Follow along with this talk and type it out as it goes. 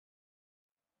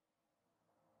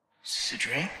Is this a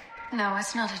dream? No,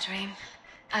 it's not a dream.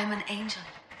 I'm an angel.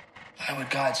 Why would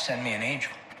God send me an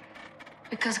angel?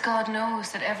 Because God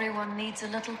knows that everyone needs a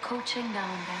little coaching now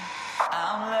and then.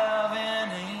 I'm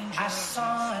loving angels. I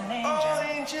saw an angel. Oh,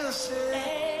 angels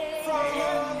say,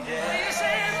 They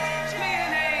sent me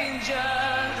an angel.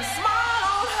 The smile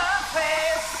on her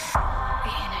face.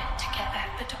 Be in it together,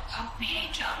 but don't hold me,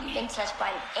 angel. Been touched by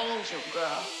an angel,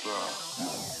 girl.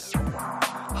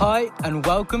 Hi, and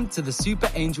welcome to the Super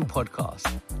Angel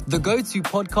Podcast, the go-to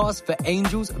podcast for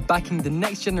angels backing the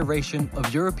next generation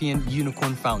of European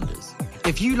unicorn founders.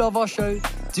 If you love our show,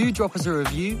 do drop us a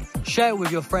review, share it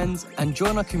with your friends, and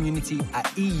join our community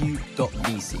at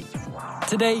eu.vc.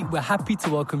 Today, we're happy to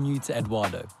welcome you to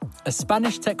Eduardo, a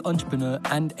Spanish tech entrepreneur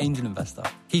and angel investor.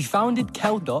 He founded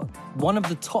Keldoc, one of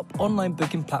the top online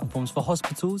booking platforms for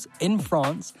hospitals in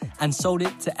France, and sold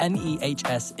it to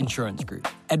NEHS Insurance Group.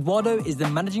 Eduardo is the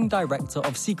managing director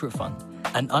of Secret Fund,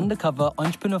 an undercover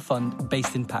entrepreneur fund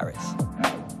based in Paris.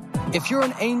 If you're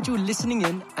an angel listening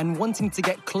in and wanting to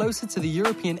get closer to the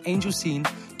European angel scene,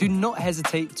 do not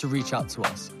hesitate to reach out to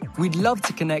us. We'd love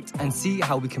to connect and see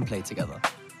how we can play together.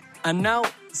 And now,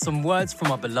 some words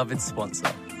from our beloved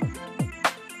sponsor.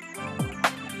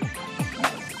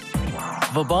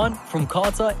 Vauban from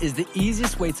Carter is the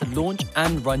easiest way to launch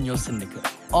and run your syndicate.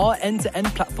 Our end-to-end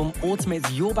platform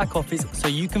automates your back office so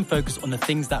you can focus on the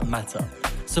things that matter,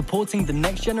 supporting the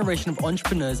next generation of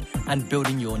entrepreneurs and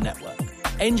building your network.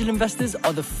 Angel investors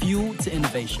are the fuel to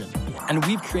innovation, and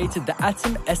we've created the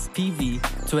Atom SPV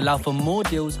to allow for more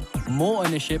deals, more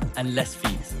ownership, and less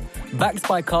fees. Backed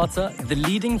by Carter, the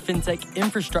leading fintech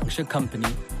infrastructure company,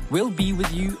 we'll be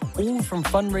with you all from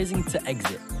fundraising to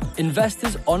exit.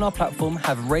 Investors on our platform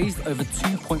have raised over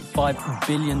 $2.5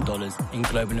 billion in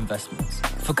global investments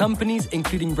for companies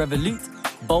including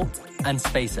Revolut, Bolt, and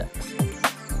SpaceX.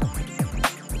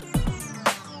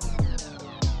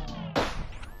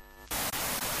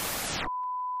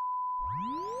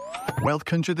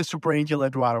 Welcome to the Super Angel,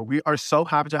 Eduardo. We are so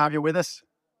happy to have you with us.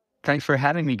 Thanks for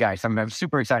having me, guys. I'm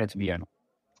super excited to be here.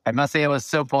 I must say I was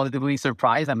so positively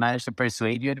surprised. I managed to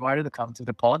persuade you, Eduardo, to come to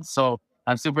the pod. So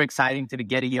I'm super excited to be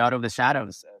getting you out of the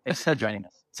shadows. Thanks for joining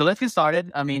us. So let's get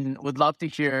started. I mean, would love to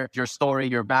hear your story,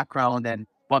 your background, and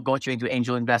what got you into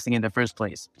angel investing in the first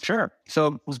place. Sure.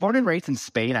 So I was born and raised in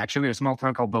Spain, actually, a small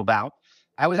town called Bilbao.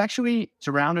 I was actually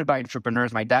surrounded by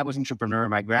entrepreneurs. My dad was an entrepreneur.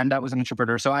 My granddad was an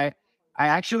entrepreneur. So I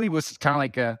actually was kind of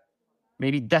like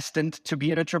maybe destined to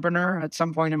be an entrepreneur at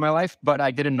some point in my life, but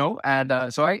I didn't know.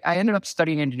 And so I ended up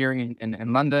studying engineering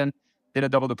in London, did a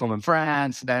double diploma in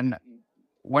France, then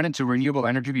went into renewable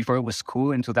energy before it was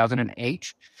cool in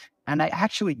 2008. And I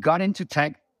actually got into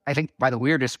tech, I think, by the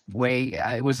weirdest way.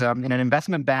 It was in an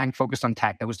investment bank focused on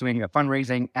tech. I was doing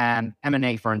fundraising and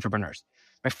M&A for entrepreneurs.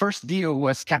 My first deal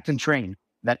was Captain Train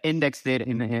that Index did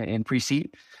in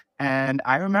pre-seed. And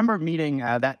I remember meeting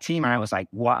that team, and I was like,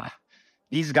 wow,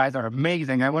 these guys are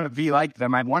amazing. I want to be like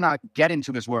them. I want to get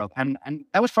into this world. And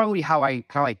that was probably how I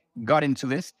kind of like got into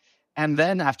this. And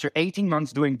then after 18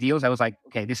 months doing deals, I was like,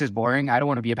 okay, this is boring. I don't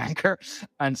want to be a banker.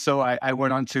 And so I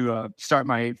went on to start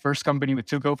my first company with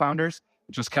two co-founders,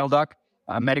 which was Keldoc,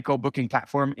 a medical booking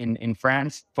platform in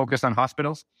France focused on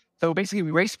hospitals. So basically,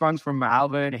 we raised funds from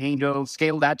Alvin, Angel,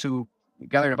 scaled that to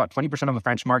gathered about 20% of the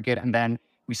French market. And then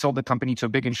we sold the company to a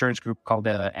big insurance group called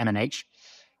M&H.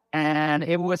 And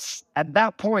it was at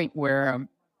that point where,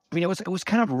 it was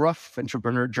kind of a rough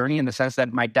entrepreneur journey in the sense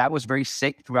that my dad was very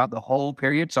sick throughout the whole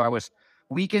period. So I was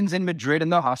weekends in Madrid in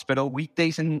the hospital,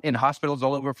 weekdays in hospitals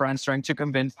all over France, trying to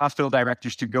convince hospital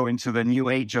directors to go into the new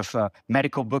age of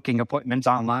medical booking appointments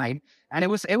online. And it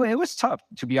was tough,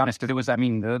 to be honest, because it was,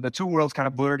 the two worlds kind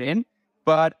of blurred in.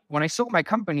 But when I sold my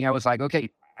company, I was like, okay,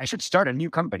 I should start a new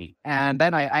company. And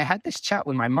then I had this chat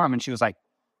with my mom, and she was like,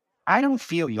 I don't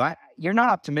feel you. You're not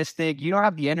optimistic. You don't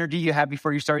have the energy you had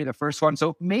before you started the first one.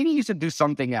 So maybe you should do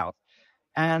something else.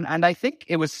 And I think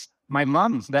it was my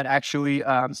mom that actually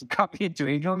got me into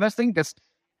angel investing, because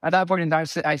at that point in time,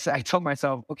 I told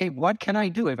myself, okay, what can I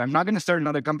do? If I'm not going to start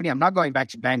another company, I'm not going back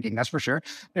to banking, that's for sure.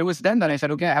 It was then that I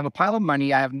said, okay, I have a pile of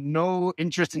money. I have no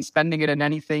interest in spending it in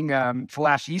anything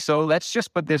flashy. So let's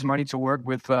just put this money to work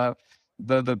with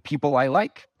the people I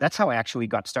like. That's how I actually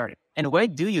got started. And where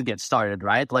do you get started,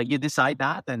 right? Like you decide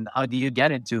that, and how do you get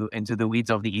into the weeds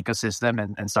of the ecosystem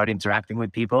and start interacting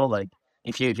with people? Like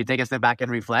if you take a step back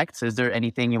and reflect, is there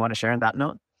anything you want to share on that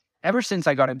note? Ever since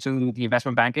I got into the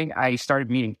investment banking, I started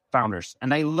meeting founders,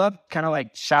 and I loved kind of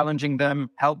like challenging them,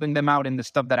 helping them out in the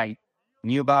stuff that I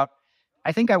knew about.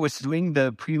 I think I was doing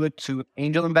the prelude to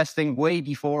angel investing way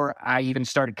before I even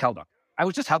started Keldoc. I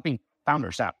was just helping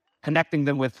founders out. connecting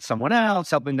them with someone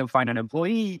else, helping them find an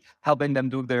employee, helping them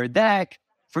do their deck,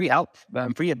 free help,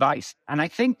 free advice. And I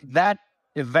think that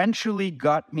eventually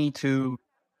got me to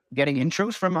getting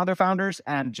intros from other founders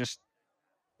and just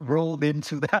rolled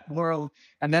into that world.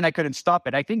 And then I couldn't stop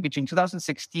it. I think between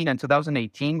 2016 and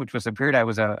 2018, which was a period I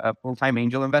was a full-time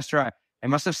angel investor, I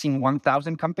must have seen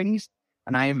 1,000 companies,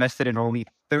 and I invested in only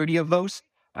 30 of those.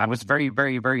 I was very,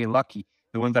 very, very lucky,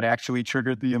 the one that actually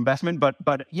triggered the investment.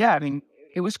 But yeah, I mean,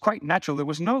 it was quite natural. There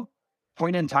was no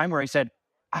point in time where I said,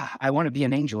 I want to be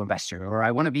an angel investor, or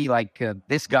I want to be like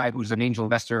this guy who's an angel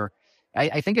investor.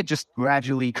 I think it just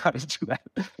gradually got into that.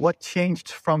 What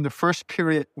changed from the first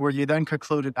period where you then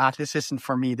concluded, this isn't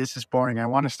for me, this is boring, I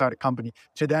want to start a company,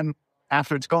 to then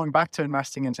afterwards going back to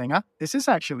investing and saying, this is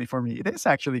actually for me, it is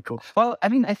actually cool? Well, I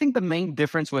mean, I think the main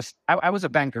difference was I was a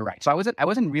banker, right? So I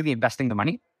wasn't really investing the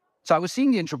money. So I was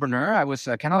seeing the entrepreneur. I was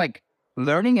kind of like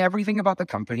learning everything about the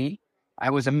company.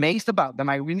 I was amazed about them.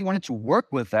 I really wanted to work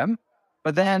with them.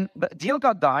 But then the deal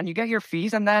got done, you get your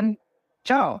fees, and then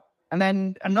ciao. And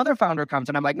then another founder comes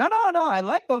and I'm like, no, I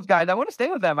like those guys. I want to stay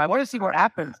with them. I want to see what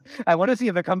happens. I want to see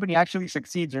if the company actually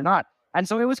succeeds or not. And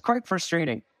so it was quite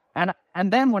frustrating. And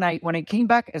then when I came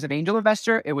back as an angel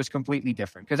investor, it was completely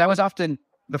different because I was often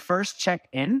the first check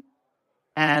in,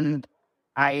 and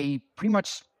I pretty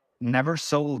much never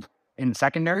sold in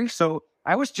secondary. So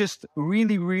I was just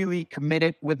really, really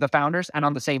committed with the founders and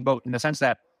on the same boat, in the sense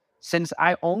that since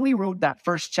I only wrote that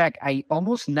first check, I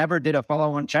almost never did a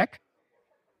follow-on check.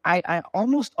 I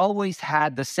almost always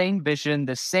had the same vision,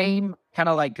 the same kind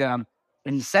of like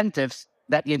incentives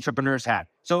that the entrepreneurs had.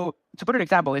 So to put an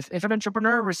example, if an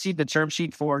entrepreneur received a term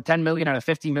sheet for 10 million at a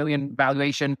 50 million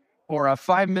valuation, or a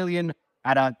 5 million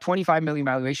at a 25 million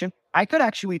valuation, I could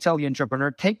actually tell the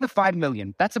entrepreneur, take the 5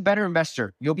 million. That's a better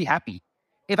investor. You'll be happy.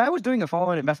 If I was doing a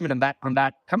follow-on investment on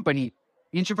that company,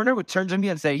 the entrepreneur would turn to me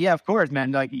and say, yeah, of course,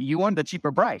 man, like you want the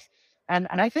cheaper price. And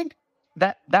I think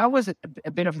that was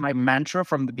a bit of my mantra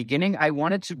from the beginning. I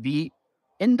wanted to be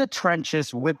in the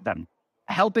trenches with them,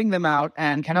 helping them out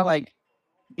and kind of like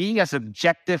being as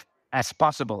objective as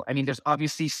possible. I mean, there's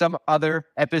obviously some other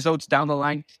episodes down the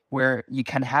line where you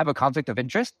can have a conflict of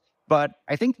interest, but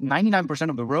I think 99%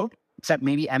 of the road, except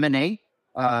maybe M&A,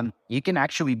 you can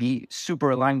actually be super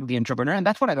aligned with the entrepreneur. And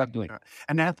that's what I love doing.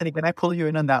 And Anthony, can I pull you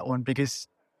in on that one? Because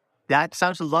that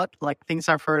sounds a lot like things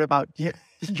I've heard about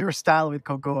your style with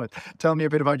Cocoa. Tell me a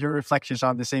bit about your reflections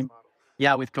on the same model.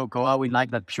 Yeah, with Cocoa, we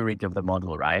like that purity of the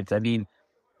model, right? I mean,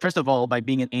 first of all, by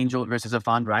being an angel versus a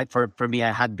fund, right? For me,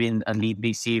 I had been a lead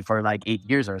VC for like 8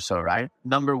 years or so, right?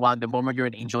 Number one, the moment you're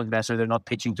an angel investor, they're not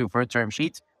pitching to for a term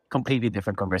sheet. Completely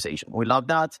different conversation. We love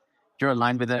that. You're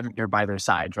aligned with them. You're by their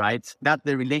side, right? That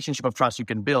the relationship of trust you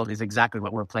can build is exactly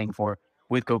what we're playing for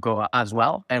with Cocoa as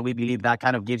well. And we believe that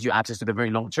kind of gives you access to the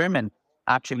very long term and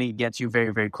actually gets you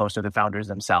very, very close to the founders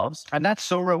themselves. And that's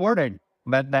so rewarding,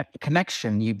 that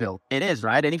connection you build. It is,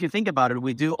 right? And if you think about it,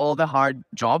 we do all the hard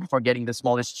job for getting the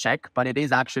smallest check, but it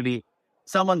is actually,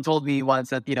 someone told me once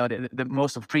that, the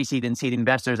most of pre-seed and seed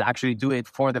investors actually do it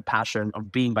for the passion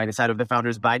of being by the side of the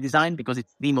founders by design, because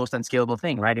it's the most unscalable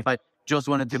thing, right? If I just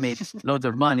wanted to make loads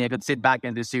of money, I could sit back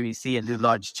and do Series C and do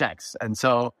large checks. And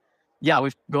so, yeah,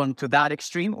 we've gone to that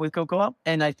extreme with Cocoa.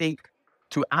 And I think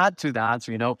to add to that,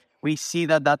 we see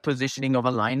that positioning of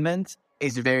alignment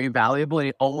is very valuable, and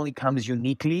it only comes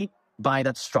uniquely by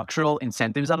that structural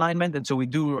incentives alignment. And so we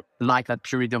do like that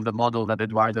purity of the model that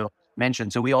Eduardo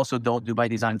mentioned. So we also don't do by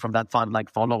design from that fund like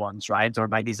follow-ons, right? Or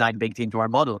by design baked into our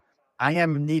model. I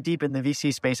am knee deep in the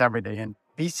VC space every day, and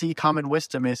VC common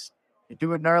wisdom is you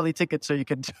do an early ticket so you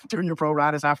can do your pro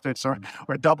ratas afterwards,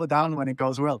 or double down when it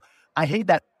goes well. I hate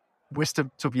that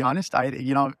wisdom, to be honest.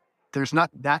 There's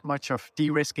not that much of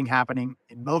de-risking happening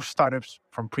in most startups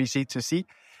from pre-seed to seed.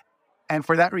 And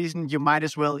for that reason, you might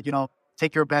as well,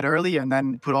 take your bet early and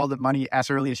then put all the money as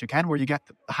early as you can where you get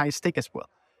the highest stake as well.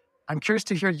 I'm curious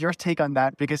to hear your take on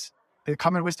that, because the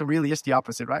common wisdom really is the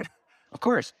opposite, right? Of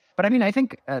course. But I mean, I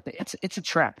think it's a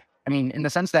trap. I mean, in the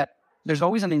sense that there's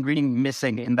always an ingredient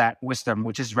missing in that wisdom,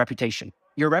 which is reputation.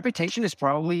 Your reputation is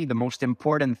probably the most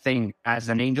important thing as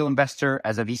an angel investor,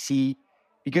 as a VC.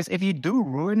 Because if you do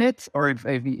ruin it, or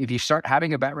if you start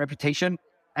having a bad reputation,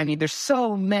 I mean, there's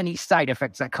so many side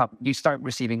effects that come. You start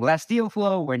receiving less deal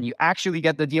flow. When you actually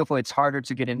get the deal flow, it's harder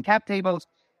to get in cap tables.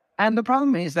 And the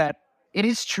problem is that it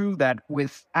is true that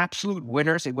with absolute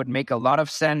winners, it would make a lot of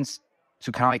sense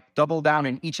to kind of like double down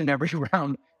in each and every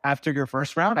round after your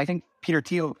first round. I think Peter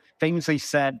Thiel famously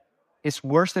said his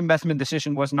worst investment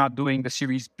decision was not doing the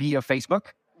Series B of Facebook,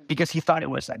 because he thought it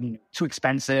was, too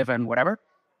expensive and whatever.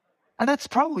 And that's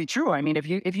probably true. I mean, if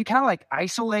you kind of like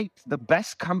isolate the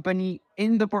best company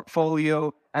in the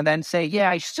portfolio and then say,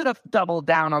 yeah, I should have doubled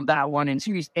down on that one in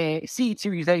Series A,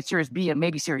 Series A, Series B, and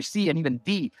maybe Series C and even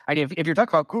D. I mean, if you're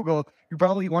talking about Google, you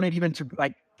probably wanted even to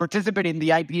like participate in the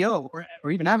IPO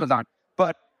or even Amazon.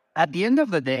 But at the end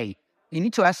of the day, you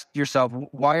need to ask yourself,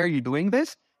 why are you doing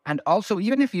this? And also,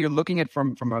 even if you're looking at it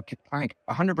from a like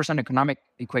 100% economic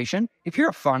equation, if you're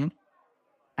a fund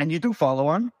and you do follow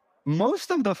on, most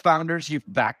of the founders you've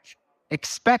backed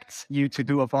expect you to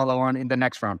do a follow-on in the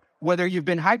next round, whether you've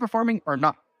been high-performing or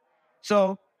not.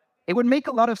 So it would make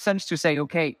a lot of sense to say,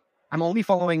 okay, I'm only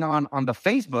following on the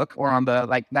Facebook or on the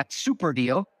like that super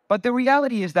deal. But the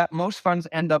reality is that most funds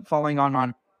end up following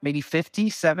on maybe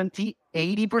 50, 70,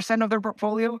 80% of their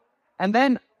portfolio. And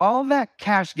then all that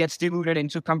cash gets diluted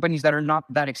into companies that are not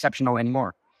that exceptional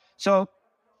anymore. So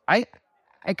I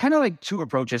kind of like two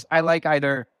approaches. I like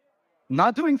either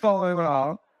not doing following at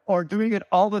all or doing it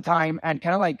all the time and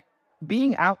kind of like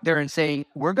being out there and saying,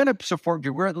 we're going to support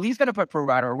you. We're at least going to put pro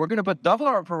rata, or we're going to put double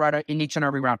our pro rata in each and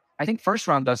every round. I think first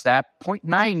round does that.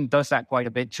 0.9 does that quite a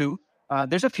bit too.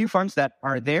 There's a few funds that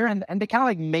are there and they kind of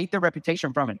like made their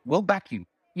reputation from it. We'll back you.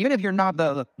 Even if you're not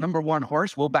the number one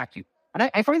horse, we'll back you. And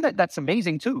I find that that's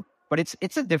amazing too, but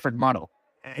it's a different model.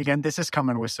 Again, this is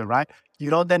common wisdom, right?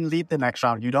 You don't then lead the next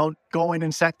round. You don't go in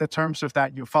and set the terms of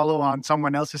that. You follow on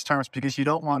someone else's terms because you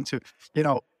don't want to,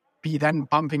 be then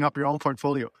bumping up your own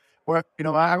portfolio. Or,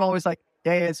 I'm always like,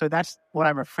 yeah, so that's what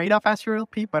I'm afraid of as your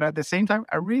LP. But at the same time,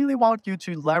 I really want you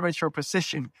to leverage your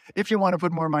position. If you want to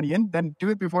put more money in, then do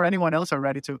it before anyone else are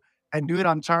ready to, and do it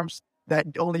on terms that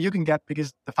only you can get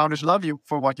because the founders love you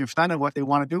for what you've done and what they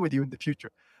want to do with you in the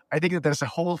future. I think that there's a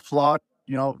whole flawed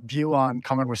view on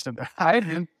common wisdom there.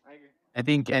 I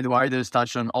think Eduardo's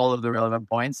touched on all of the relevant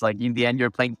points. Like in the end,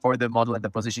 you're playing for the model at the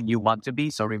position you want to be.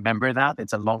 So remember that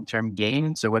it's a long-term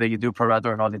game. So whether you do pro rata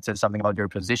or not, it says something about your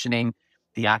positioning,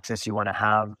 the access you want to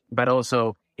have, but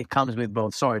also it comes with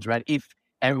both swords, right? If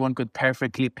everyone could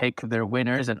perfectly pick their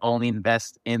winners and only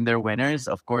invest in their winners,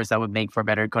 of course, that would make for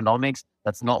better economics.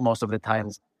 That's not most of the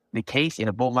times the case. In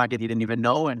a bull market, you didn't even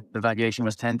know, and the valuation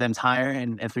was 10 times higher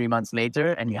and 3 months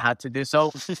later, and you had to do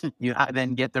so. You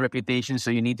then get the reputation,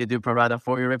 so you need to do pro rata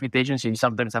for your reputation. So you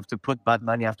sometimes have to put bad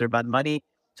money after bad money.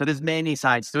 So there's many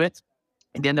sides to it.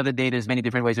 At the end of the day, there's many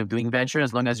different ways of doing venture.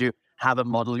 As long as you have a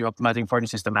model you're optimizing for and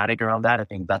systematic around that, I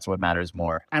think that's what matters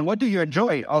more. And what do you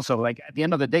enjoy also? Like at the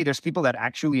end of the day, there's people that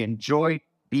actually enjoy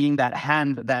being that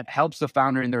hand that helps the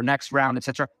founder in their next round,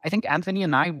 etc. I think Anthony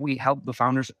and I, we help the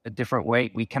founders a different way.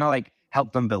 We kind of like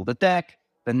help them build the deck,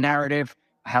 the narrative,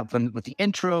 help them with the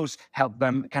intros, help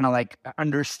them kind of like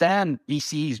understand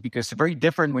VCs, because it's very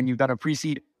different when you've done a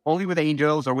pre-seed only with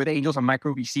angels or with angels and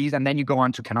micro VCs, and then you go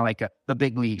on to kind of like the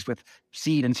big leagues with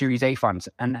seed and Series A funds.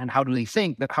 And how do they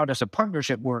think? That how does a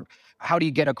partnership work? How do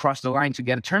you get across the line to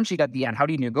get a term sheet at the end? How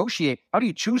do you negotiate? How do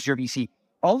you choose your VC?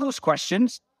 All those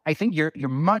questions, I think you're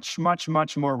much, much,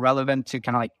 much more relevant to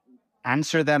kind of like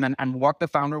answer them and walk the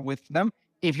founder with them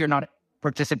if you're not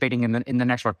participating in the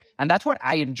next one. And that's what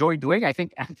I enjoy doing. I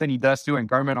think Anthony does too, and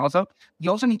Carmen also. You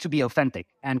also need to be authentic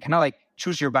and kind of like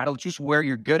choose your battle, choose where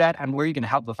you're good at and where you can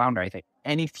help the founder, I think.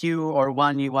 Any few or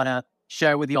one you want to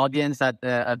share with the audience that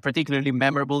a particularly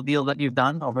memorable deal that you've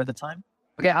done over the time?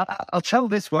 Okay, I'll tell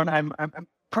this one. I'm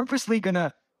purposely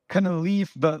gonna kind of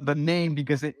leave the name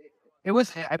because it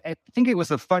was, I think it was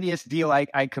the funniest deal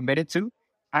I committed to.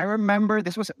 I remember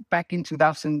this was back in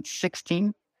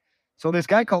 2016. So this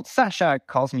guy called Sasha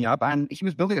calls me up and he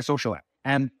was building a social app.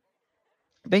 And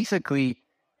basically,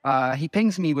 he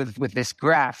pings me with this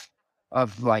graph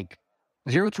of like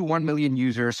 0 to 1 million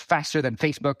users faster than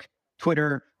Facebook,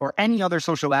 Twitter, or any other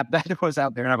social app that was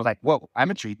out there. And I was like, whoa, I'm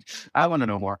intrigued. I want to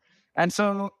know more. And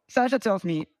so Sasha tells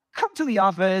me, come to the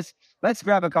office, let's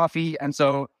grab a coffee. And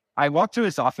so I walked to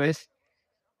his office.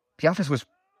 The office was,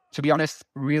 to be honest,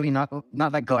 really not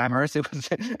that glamorous.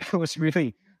 It was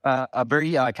really a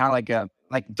very kind of like a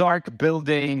dark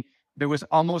building. There was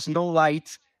almost no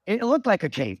light. It looked like a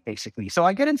cave, basically. So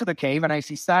I get into the cave and I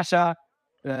see Sasha,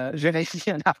 Genesis,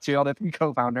 and two other three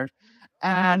co-founders.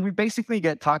 And we basically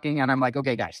get talking and I'm like,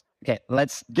 okay, guys,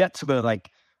 let's get to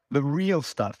the real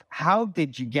stuff. How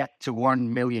did you get to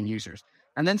 1 million users?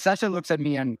 And then Sasha looks at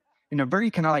me and in a very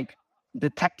kind of like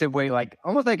detective way, like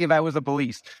almost like if I was the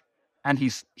police. And he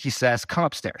says, come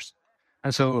upstairs.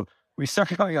 And so we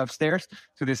start going upstairs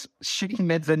to this shitty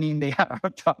mezzanine they have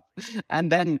up top.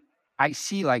 And then I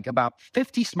see like about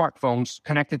 50 smartphones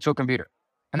connected to a computer.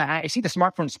 And I see the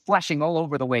smartphones flashing all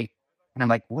over the way. And I'm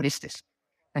like, what is this?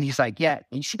 And he's like, yeah,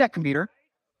 you see that computer?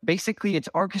 Basically, it's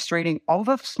orchestrating all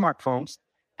the smartphones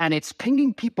and it's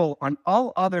pinging people on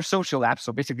all other social apps,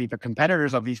 so basically the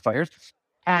competitors of these players,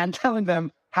 and telling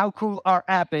them how cool our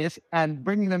app is and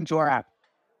bringing them to our app.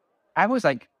 I was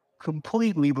like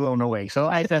completely blown away. So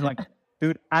I said like,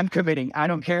 dude, I'm committing. I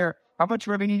don't care how much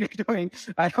revenue you're doing.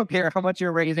 I don't care how much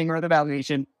you're raising or the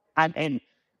valuation. I'm in.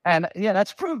 And yeah,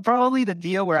 that's probably the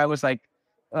deal where I was like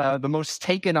the most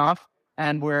taken off,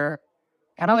 and where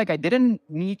kind of like I didn't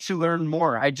need to learn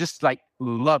more. I just like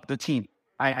loved the team.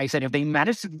 I said, if they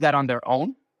manage to do that on their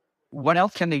own, what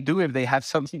else can they do if they have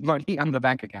some money on the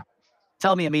bank account?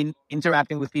 Tell me, I mean,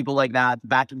 interacting with people like that,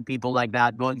 backing people like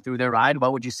that, going through their ride,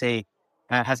 what would you say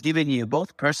has given you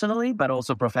both personally, but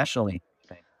also professionally?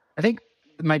 I think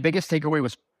my biggest takeaway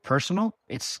was personal.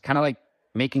 It's kind of like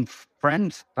making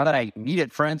friends. Not that I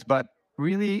needed friends, but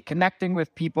really connecting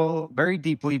with people very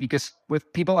deeply, because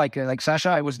with people like Sasha,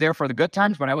 I was there for the good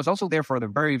times, but I was also there for the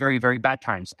very, very, very bad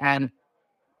times. And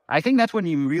I think that's when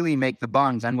you really make the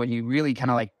bonds, and when you really kind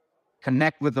of like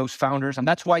connect with those founders. And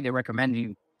that's why they recommend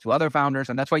you to other founders,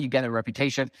 and that's why you get a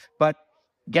reputation. But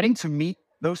getting to meet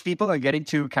those people and getting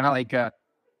to kind of like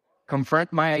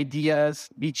confront my ideas,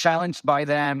 be challenged by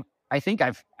them, I think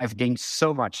I've gained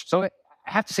so much. So I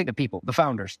have to say the people, the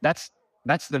founders, that's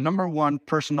the number one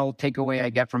personal takeaway I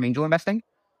get from angel investing.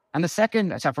 And the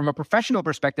second, so from a professional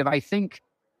perspective, I think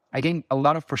I gained a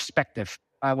lot of perspective.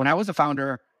 When I was a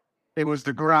founder, it was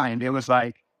the grind. It was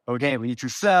like, okay, we need to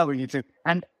sell,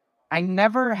 and I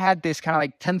never had this kind of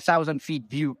like 10,000 feet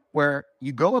view where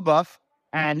you go above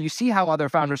and you see how other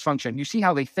founders function. You see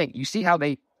how they think. You see how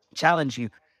they challenge you.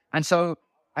 And so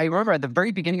I remember at the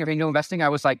very beginning of angel investing, I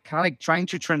was like kind of like trying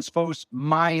to transpose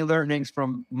my learnings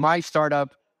from my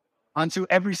startup onto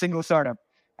every single startup.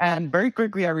 And very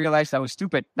quickly, I realized I was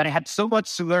stupid, that I had so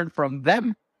much to learn from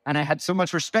them, and I had so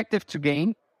much perspective to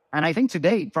gain. And I think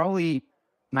today, probably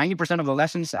 90% of the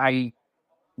lessons I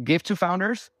give to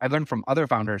founders, I learned from other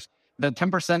founders. The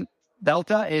 10%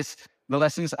 delta is the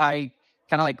lessons I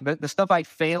kind of like, the stuff I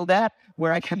failed at,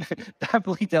 where I can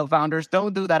definitely tell founders,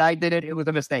 don't do that. I did it. It was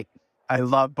a mistake. I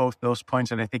love both those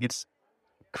points. And I think it's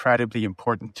incredibly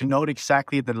important to note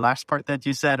exactly the last part that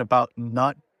you said about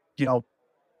not,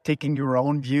 taking your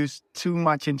own views too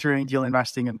much into angel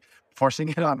investing and forcing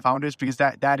it on founders, because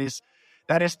that is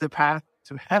the path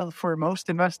to hell for most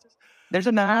investors. There's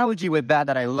an analogy with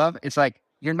that I love. It's like,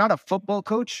 you're not a football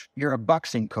coach, you're a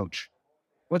boxing coach.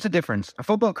 What's the difference? A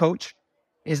football coach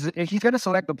he's going to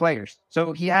select the players.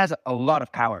 So he has a lot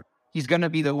of power. He's going to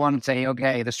be the one saying,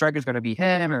 okay, the striker's going to be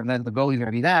him, and then the goalie's going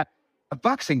to be that. A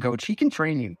boxing coach, he can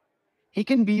train you. He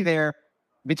can be there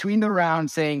between the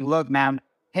rounds saying, look, man,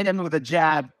 hit him with a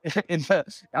jab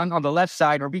on the left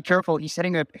side, or be careful, he's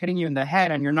hitting you in the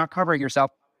head and you're not covering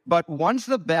yourself. But once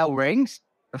the bell rings,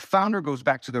 the founder goes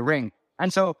back to the ring.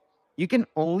 And so you can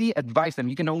only advise them.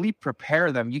 You can only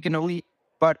prepare them.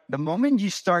 But the moment you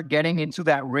start getting into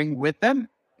that ring with them,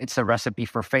 it's a recipe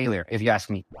for failure, if you ask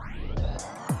me.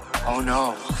 Oh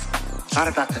no, not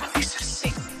about the thesis.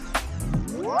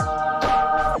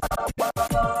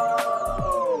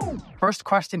 First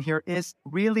question here is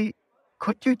really,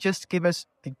 could you just give us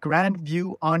a grand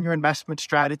view on your investment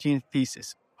strategy and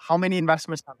thesis? How many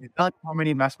investments have you done? How many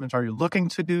investments are you looking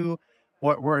to do?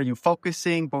 Where are you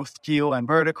focusing, both geo and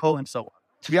vertical, and so on?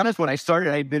 To be honest, when I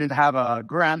started, I didn't have a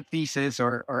grand thesis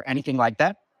or anything like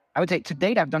that. I would say to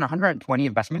date, I've done 120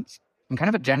 investments. I'm kind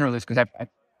of a generalist, because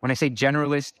when I say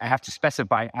generalist, I have to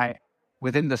specify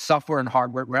within the software and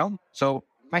hardware realm. So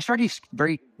my strategy is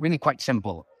really quite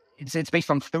simple. It's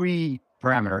based on 3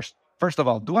 parameters. First of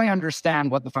all, do I understand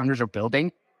what the founders are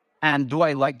building? And do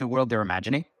I like the world they're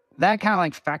imagining? That kind of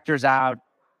like factors out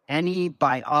any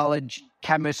biology,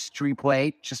 chemistry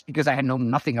play, just because I had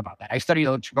known nothing about that. I studied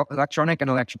electronic and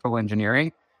electrical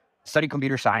engineering, studied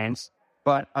computer science,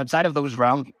 but outside of those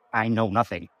realms, I know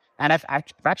nothing. And I've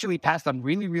actually passed on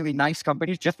really, really nice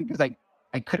companies just because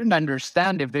I couldn't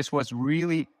understand if this was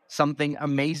really something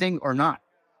amazing or not.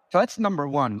 So that's number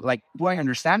one. Like, do I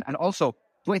understand? And also,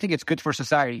 do I think it's good for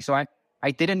society? So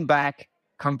I didn't back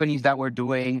companies that were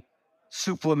doing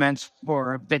supplements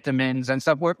for vitamins and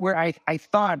stuff where I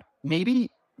thought maybe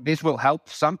this will help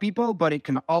some people, but it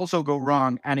can also go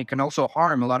wrong, and it can also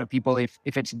harm a lot of people if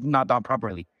it's not done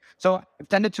properly. So I've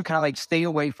tended to kind of like stay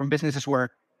away from businesses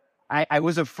where I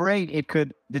was afraid it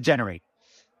could degenerate.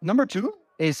 Number 2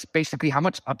 is basically, how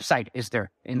much upside is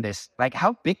there in this? Like,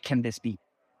 how big can this be?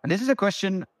 And this is a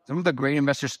question some of the great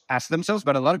investors ask themselves,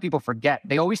 but a lot of people forget.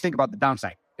 They always think about the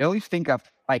downside. They always think of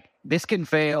like, this can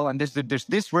fail, and there's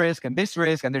this risk, and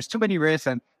there's too many risks,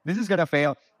 and this is going to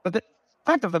fail. But the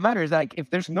fact of the matter is that, like, if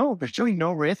there's really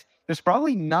no risk, there's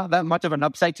probably not that much of an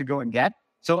upside to go and get.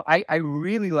 So I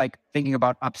really like thinking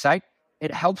about upside.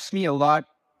 it helps me a lot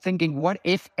thinking, what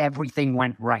if everything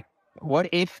went right? What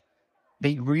if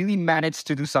they really managed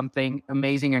to do something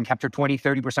amazing and capture 20,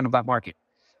 30% of that market?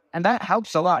 And that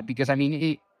helps a lot because, I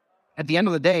mean, at the end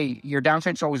of the day, your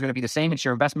downside is always going to be the same. It's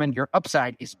your investment. Your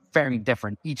upside is very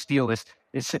different. Each deal is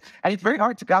and it's very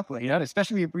hard to calculate,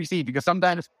 especially in pre-seed, because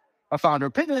sometimes a founder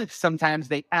pivots, sometimes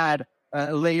they add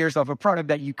layers of a product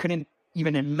that you couldn't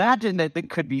even imagine that they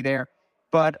could be there.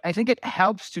 But I think it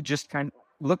helps to just kind of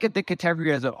look at the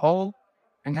category as a whole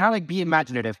and kind of like be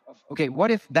imaginative. Okay,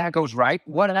 what if that goes right?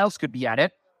 What else could be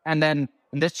added? And then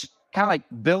this kind of like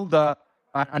build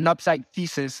an upside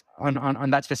thesis on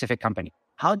that specific company.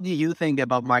 How do you think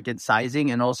about market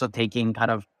sizing and also taking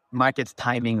kind of market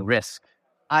timing risk?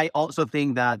 I also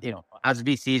think that, as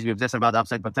VCs, we've just about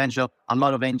upside potential. A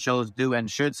lot of angels do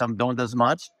and should, some don't as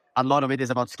much. A lot of it is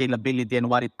about scalability and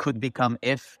what it could become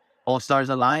if all stars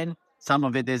align. Some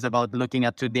of it is about looking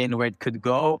at today and where it could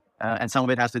go. And some of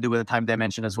it has to do with the time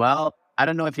dimension as well. I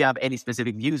don't know if you have any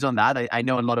specific views on that. I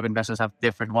know a lot of investors have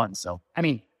different ones. So, I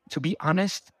mean, to be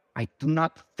honest, I do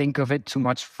not think of it too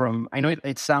much from, I know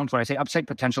it sounds, when I say upside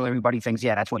potential, everybody thinks,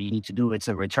 yeah, that's what you need to do. It's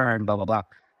a return, blah, blah, blah.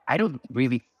 I don't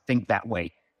really think that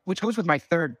way, which goes with my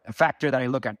third factor that I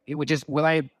look at, which is, will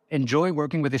I enjoy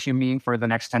working with this human being for the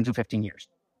next 10 to 15 years?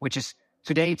 Which is,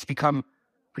 today it's become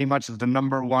pretty much the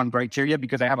number one criteria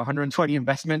because I have 120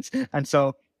 investments. And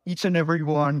so each and every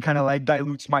one kind of like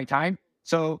dilutes my time.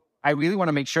 So I really want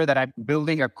to make sure that I'm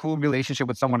building a cool relationship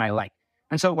with someone I like.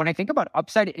 And so when I think about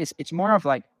upside, it's more of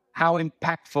like, how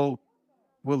impactful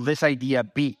will this idea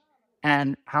be?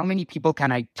 And how many people can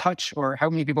I touch, or how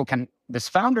many people can this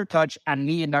founder touch and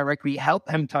me indirectly help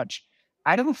him touch?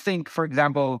 I don't think, for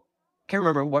example, can't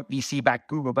remember what VC backed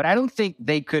Google, but I don't think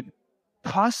they could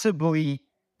possibly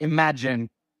imagine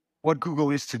what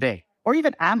Google is today, or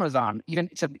even Amazon.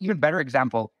 It's an even better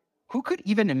example. Who could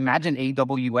even imagine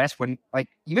AWS when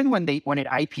it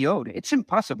IPO'd? It's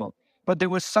impossible. But there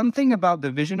was something about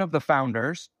the vision of the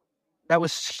founders that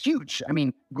was huge. I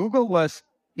mean,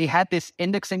 they had this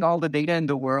indexing all the data in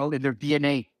the world in their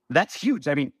DNA. That's huge.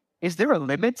 I mean, is there a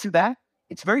limit to that?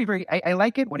 It's very, very, I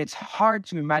like it when it's hard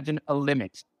to imagine a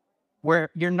limit, where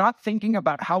you're not thinking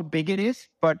about how big it is,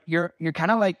 but you're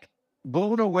kind of like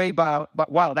blown away by,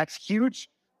 wow, that's huge.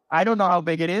 I don't know how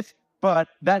big it is, but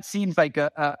that seems like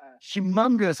a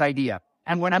humongous idea.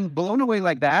 And when I'm blown away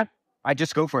like that, I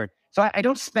just go for it. So I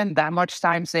don't spend that much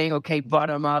time saying, okay,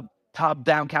 bottom up,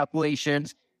 top-down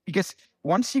calculations, because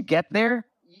once you get there,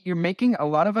 you're making a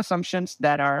lot of assumptions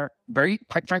that are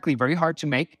quite frankly, very hard to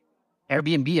make.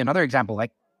 Airbnb, another example,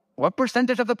 like what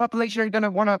percentage of the population are going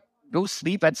to want to go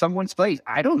sleep at someone's place?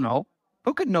 I don't know.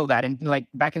 Who could know that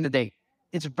back in the day?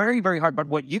 It's very, very hard. But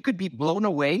what you could be blown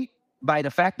away by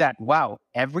the fact that, wow,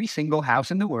 every single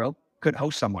house in the world could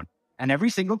host someone, and every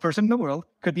single person in the world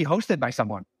could be hosted by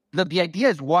someone. The idea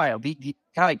is wild.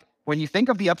 When you think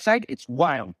of the upside, it's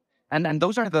wild. And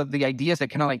those are the ideas that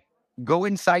kind of like go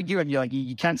inside you, and you're like,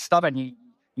 you can't stop it. And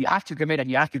you have to commit and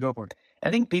you have to go for it. I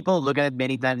think people look at it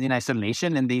many times in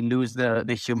isolation and they lose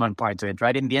the human part to it,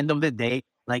 right? In the end of the day,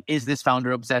 like, is this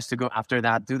founder obsessed to go after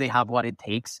that? Do they have what it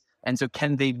takes? And so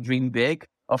can they dream big?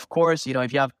 Of course,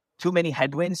 if you have too many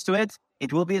headwinds to it,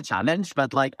 it will be a challenge.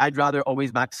 But like, I'd rather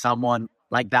always back someone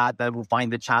like that will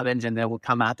find the challenge and they will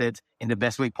come at it in the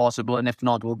best way possible. And if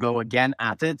not, we'll go again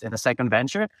at it in a second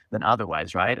venture than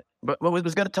otherwise, right? But what we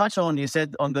was going to touch on, you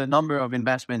said on the number of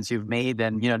investments you've made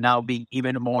and, now being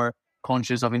even more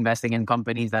conscious of investing in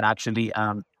companies that actually,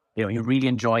 you really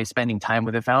enjoy spending time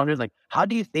with the founders. Like, how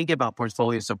do you think about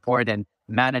portfolio support and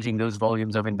managing those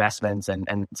volumes of investments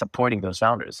and supporting those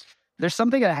founders? There's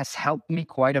something that has helped me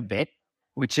quite a bit,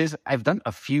 which is I've done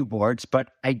a few boards, but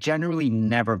I generally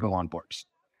never go on boards.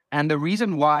 And the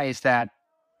reason why is that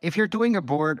if you're doing a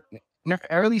board, in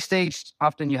early stage,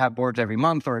 often you have boards every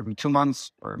month or every 2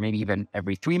 months, or maybe even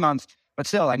every 3 months. But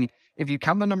still, I mean, if you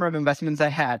count the number of investments I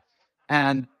had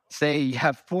and say you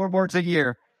have 4 boards a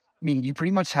year, I mean, you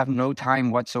pretty much have no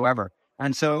time whatsoever.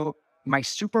 And so my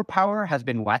superpower has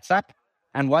been WhatsApp.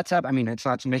 And WhatsApp, I mean, it's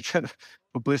not to make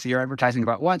publicity or advertising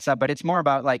about WhatsApp, but it's more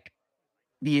about like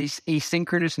the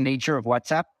asynchronous nature of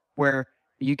WhatsApp, where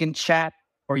you can chat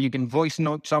or you can voice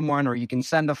note someone or you can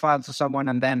send a file to someone,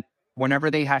 and then whenever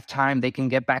they have time, they can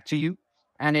get back to you.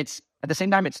 And it's at the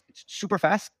same time, it's super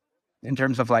fast in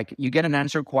terms of like you get an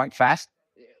answer quite fast,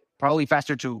 probably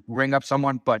faster to ring up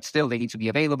someone, but still they need to be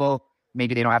available.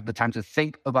 Maybe they don't have the time to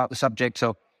think about the subject.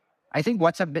 So I think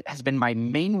WhatsApp has been my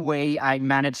main way I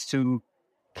managed to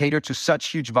cater to such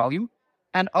huge volume,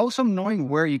 and also knowing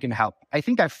where you can help. I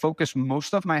think I focus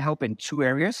most of my help in 2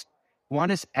 areas.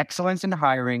 One is excellence in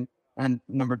hiring, and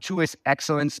number 2 is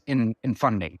excellence in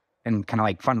funding. in kind of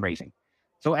like fundraising.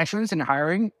 So excellence in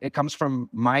hiring, it comes from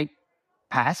my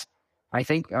past. I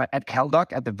think at CalDoc,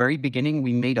 at the very beginning,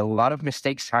 we made a lot of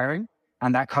mistakes hiring,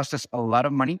 and that cost us a lot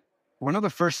of money. One of the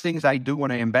first things I do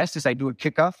when I invest is I do a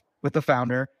kickoff with the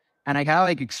founder, and I kind of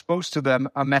like expose to them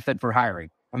a method for hiring,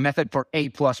 a method for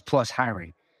A++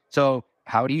 hiring. So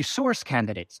how do you source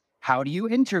candidates? How do you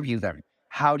interview them?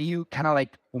 How do you kind of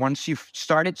like, once you've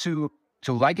started to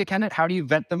like a candidate, how do you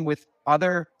vet them with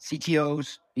other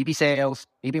CTOs, VP sales,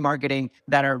 VP marketing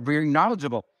that are very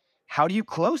knowledgeable? How do you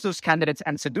close those candidates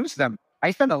and seduce them?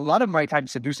 I spend a lot of my time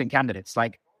seducing candidates,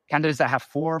 like candidates that have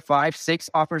 4, 5, 6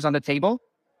 offers on the table.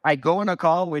 I go on a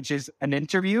call, which is an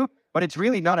interview, but it's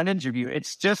really not an interview.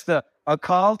 It's just a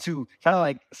call to kind of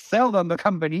like sell them the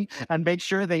company and make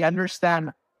sure they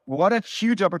understand what a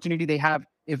huge opportunity they have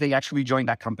if they actually join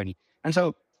that company. And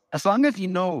so as long as you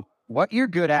know what you're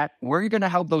good at, where you're going to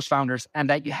help those founders, and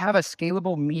that you have a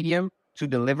scalable medium to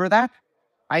deliver that,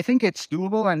 I think it's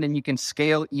doable, and then you can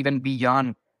scale even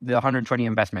beyond the 120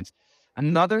 investments.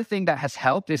 Another thing that has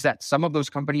helped is that some of those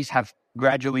companies have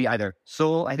gradually either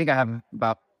sold. I think I have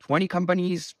about 20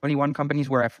 companies, 21 companies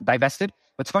where I've divested.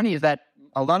 What's funny is that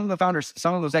a lot of the founders,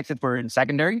 some of those exits were in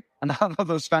secondary, and a lot of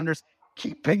those founders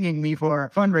keep pinging me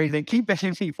for fundraising, keep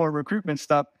pinging me for recruitment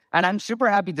stuff. And I'm super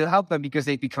happy to help them because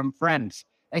they become friends.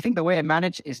 I think the way I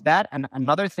manage is that. And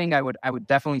another thing I would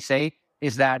definitely say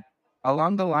is that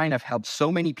along the line, I've helped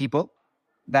so many people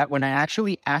that when I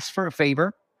actually ask for a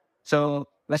favor, so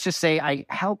let's just say I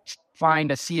helped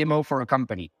find a CMO for a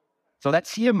company. So that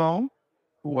CMO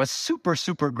was super,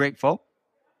 super grateful.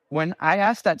 When I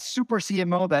asked that super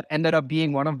CMO that ended up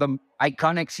being one of the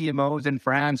iconic CMOs in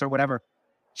France or whatever,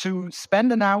 to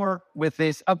spend an hour with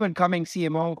this up-and-coming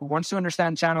CMO who wants to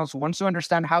understand channels, who wants to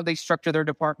understand how they structure their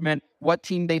department, what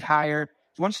team they've hired,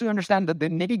 who wants to understand the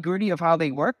nitty-gritty of how they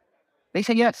work, they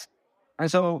say yes. And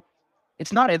so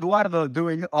it's not Eduardo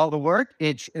doing all the work.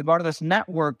 It's Eduardo's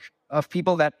network of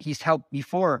people that he's helped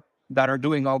before that are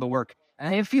doing all the work.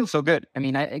 And it feels so good. I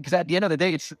mean, because at the end of the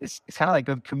day, it's kind of like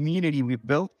a community we've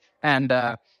built. And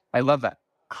I love that.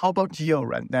 How about Geo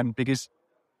then? Because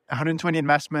 120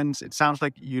 investments, it sounds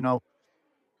like, you're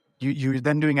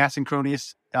then doing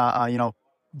asynchronous,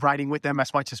 writing with them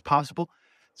as much as possible.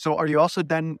 So are you also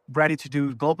then ready to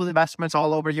do global investments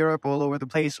all over Europe, all over the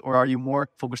place, or are you more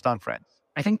focused on France?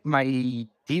 I think my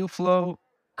deal flow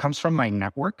comes from my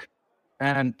network.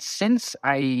 And since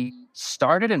I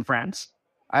started in France,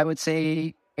 I would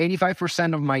say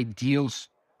 85% of my deals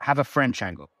have a French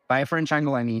angle. By a French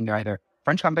angle, I mean either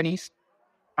French companies,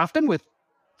 often with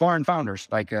foreign founders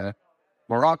like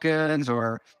Moroccans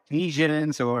or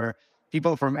Tunisians or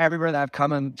people from everywhere that have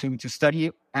come to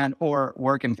study and or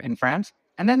work in France.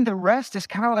 And then the rest is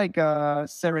kind of like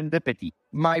serendipity.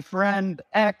 My friend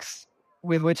X,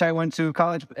 with which I went to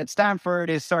college at Stanford,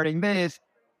 is starting this,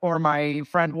 or my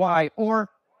friend Y, or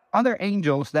other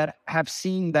angels that have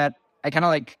seen that I kind of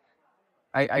like,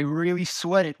 I really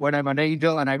sweat it when I'm an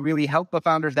angel, and I really help the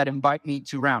founders that invite me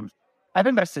to rounds. I've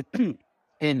invested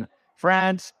in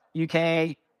France,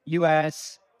 UK,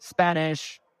 US,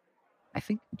 Spanish. I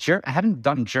think I haven't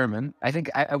done German. I think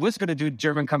I was going to do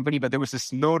German company, but there was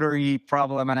this notary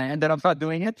problem, and I ended up not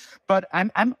doing it. But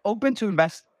I'm open to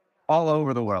invest all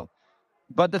over the world.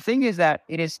 But the thing is that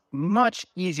it is much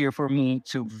easier for me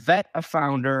to vet a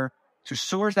founder, to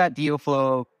source that deal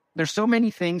flow. There's so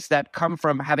many things that come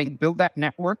from having built that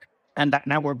network, and that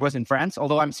network was in France,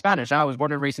 although I'm Spanish. I was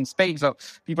born and raised in Spain. So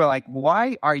people are like,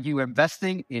 why are you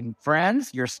investing in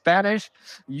France? You're Spanish.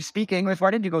 You speak English.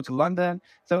 Why didn't you go to London?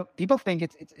 So people think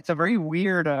it's a very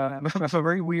weird, I'm a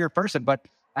very weird person. But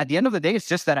at the end of the day, it's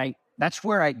just that that's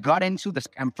where I got into this.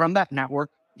 And from that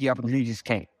network, the opportunities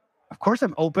came. Of course,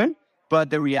 I'm open. But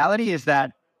the reality is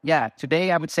that, yeah,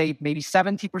 today I would say maybe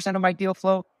 70% of my deal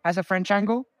flow has a French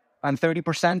angle, and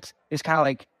 30% is kind of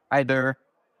like either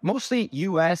mostly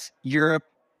US, Europe,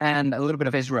 and a little bit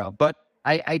of Israel. But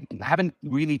I haven't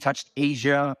really touched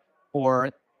Asia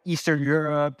or Eastern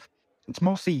Europe. It's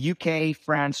mostly UK,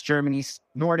 France, Germany,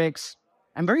 Nordics.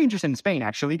 I'm very interested in Spain,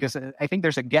 actually, because I think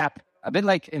there's a gap, a bit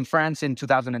like in France in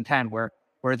 2010, where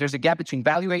there's a gap between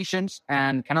valuations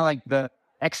and kind of like the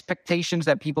expectations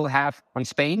that people have on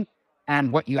Spain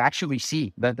and what you actually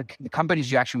see, the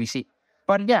companies you actually see.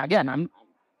 But yeah, again,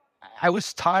 I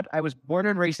was born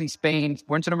and raised in Spain,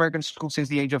 went to an American school since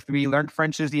the age of 3, learned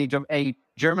French since the age of 8,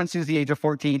 German since the age of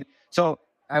 14. So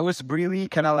I was really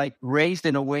kind of like raised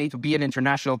in a way to be an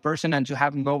international person and to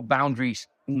have no boundaries,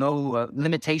 no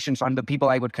limitations on the people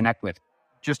I would connect with.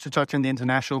 just to touch on the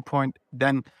international point,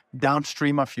 then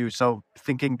downstream of you. So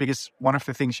thinking, because one of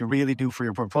the things you really do for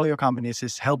your portfolio companies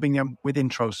is helping them with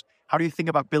intros. How do you think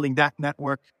about building that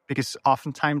network? Because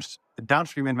oftentimes the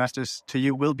downstream investors to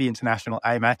you will be international,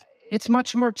 I imagine. It's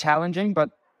much more challenging, but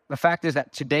the fact is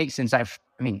that today, since I've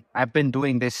been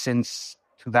doing this since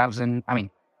 2000.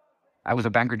 I was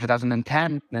a banker in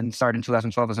 2010, then started in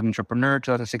 2012 as an entrepreneur,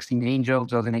 2016 angel,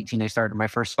 2018 I started my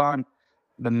first fund.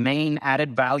 The main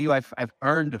added value I've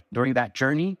earned during that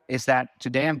journey is that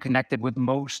today I'm connected with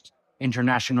most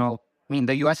international.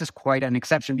 The US is quite an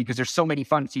exception because there's so many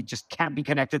funds, you just can't be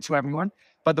connected to everyone.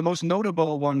 But the most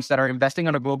notable ones that are investing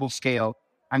on a global scale,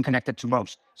 I'm connected to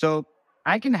most. So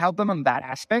I can help them on that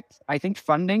aspect. I think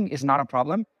funding is not a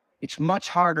problem. It's much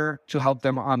harder to help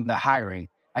them on the hiring.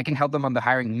 I can help them on the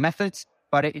hiring methods,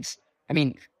 but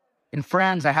in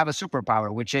France, I have a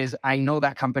superpower, which is I know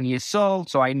that company is sold,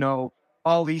 so I know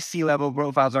all these C-level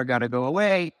profiles are going to go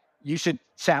away. You should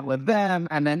chat with them.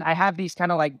 And then I have these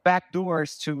kind of like back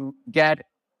doors to get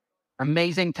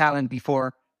amazing talent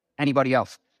before anybody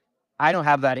else. I don't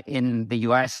have that in the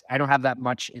US. I don't have that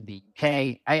much in the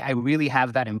UK. I really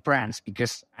have that in France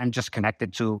because I'm just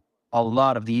connected to a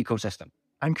lot of the ecosystem.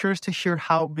 I'm curious to hear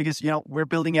how, because, we're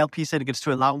building LP syndicates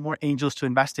to allow more angels to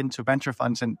invest into venture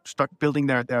funds and start building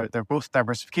their both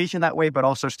diversification that way, but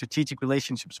also strategic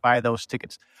relationships via those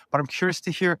tickets. But I'm curious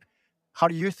to hear, how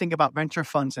do you think about venture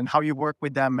funds and how you work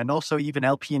with them and also even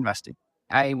LP investing?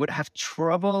 I would have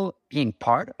trouble being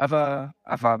part of a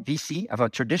VC, of a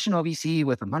traditional VC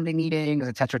with Monday meetings,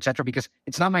 et cetera, because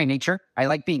it's not my nature. I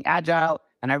like being agile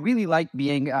and I really like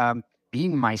being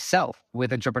myself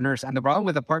with entrepreneurs. And the problem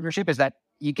with a partnership is that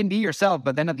you can be yourself,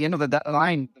 but then at the end of the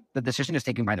line, the decision is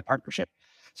taken by the partnership.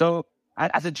 So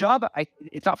as a job,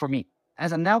 it's not for me.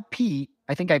 As an LP,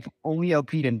 I think I've only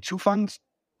LP'd in 2 funds.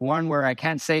 One where I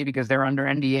can't say because they're under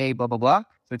NDA, blah, blah, blah.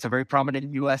 So it's a very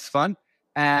prominent US fund.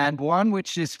 And one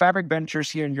which is Fabric Ventures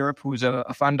here in Europe, who's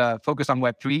a fund focused on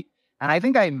Web3. And I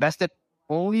think I invested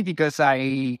only because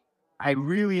I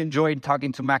really enjoyed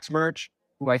talking to Max Merch,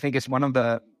 who I think is one of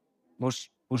the most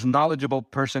knowledgeable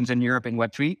persons in Europe in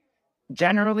Web3.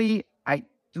 Generally, I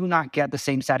do not get the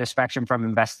same satisfaction from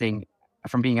investing,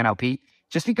 from being an LP,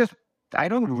 just because I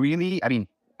don't really,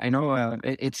 I know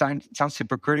it sounds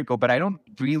hypocritical, but I don't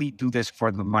really do this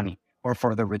for the money or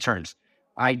for the returns.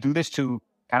 I do this to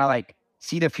kind of like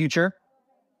see the future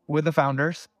with the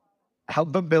founders,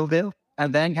 help them build it,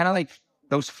 and then kind of like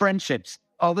those friendships,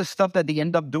 all the stuff that they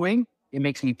end up doing, it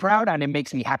makes me proud and it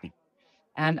makes me happy.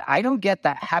 And I don't get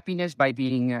that happiness by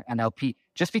being an LP,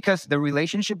 just because the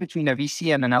relationship between a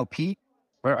VC and an LP,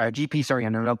 or a GP,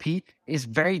 and an LP is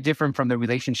very different from the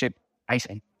relationship, I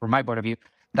say, from my point of view,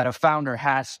 that a founder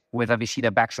has with a VC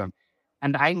that backs them.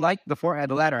 And I like the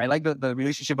latter. I like the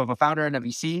relationship of a founder and a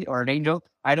VC or an angel.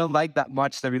 I don't like that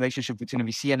much the relationship between a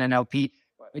VC and an LP,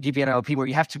 a GP and an LP, where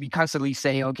you have to be constantly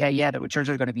saying, okay, yeah, the returns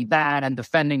are going to be bad, and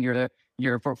defending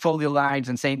your portfolio lines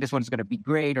and saying this one's going to be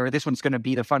great or this one's going to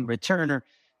be the fund returner.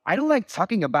 I don't like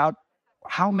talking about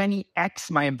how many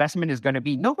X my investment is going to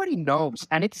be. Nobody knows.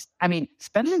 And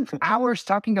spending hours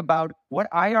talking about what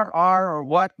IRR or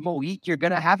what MOIC you're going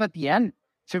to have at the end,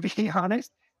 to be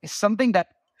honest, is something that,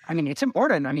 it's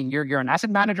important. You're an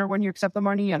asset manager when you accept the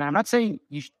money, and I'm not saying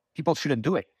people shouldn't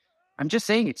do it. I'm just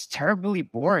saying it's terribly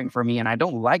boring for me, and I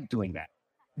don't like doing that.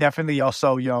 Definitely.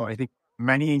 Also, I think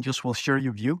many angels will share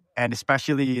your view, and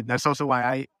especially that's also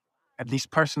why at least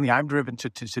personally, I'm driven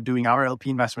to doing our LP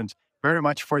investments very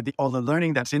much for all the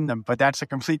learning that's in them. But that's a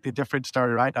completely different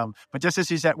story, right? But just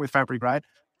as you said with Fabric, right?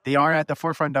 They are at the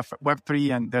forefront of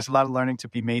Web3, and there's a lot of learning to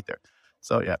be made there.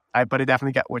 So yeah, but I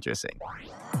definitely get what you're saying.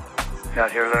 You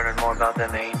out here learning more about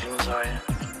them angels, are you?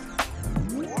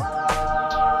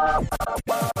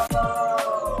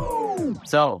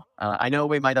 So I know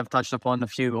we might have touched upon a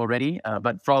few already,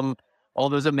 but from all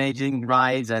those amazing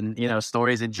rides and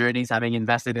stories and journeys, having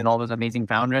invested in all those amazing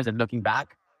founders and looking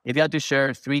back, if you had to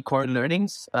share 3 core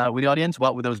learnings with the audience,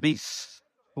 what would those be?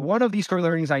 One of these core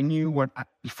learnings I knew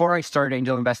before I started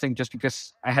angel investing, just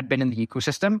because I had been in the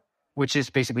ecosystem, which is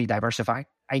basically diversify.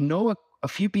 I know a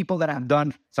few people that have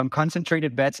done some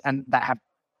concentrated bets and that have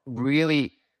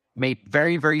really made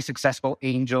very, very successful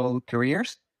angel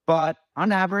careers. But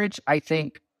on average, I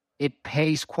think it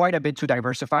pays quite a bit to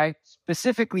diversify,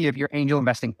 specifically if you're angel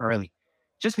investing early,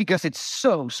 just because it's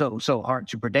so hard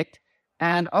to predict.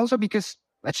 And also because,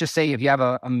 let's just say if you have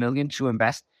a million to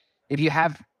invest, if you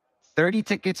have 30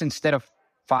 tickets instead of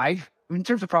 5, in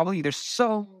terms of probability, there's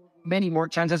so many more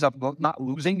chances of not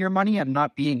losing your money and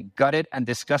not being gutted and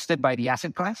disgusted by the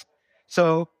asset class.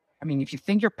 So, if you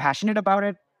think you're passionate about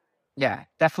it, yeah,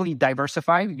 definitely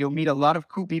diversify. You'll meet a lot of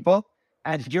cool people.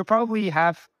 and you probably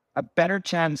have a better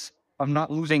chance of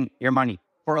not losing your money.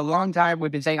 For a long time,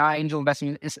 we've been saying, angel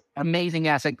investing is amazing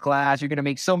asset class. You're going to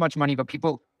make so much money, but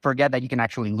people forget that you can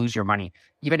actually lose your money.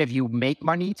 Even if you make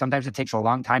money, sometimes it takes a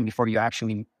long time before you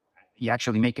actually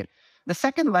make it. The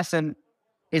second lesson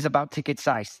is about ticket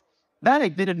size. That I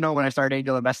didn't know when I started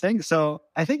angel investing. So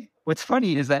I think what's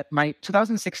funny is that my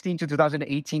 2016 to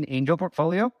 2018 angel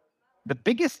portfolio, the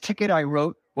biggest ticket I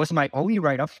wrote was my only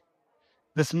write-off.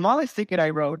 The smallest ticket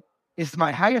I wrote is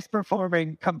my highest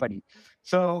performing company.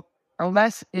 So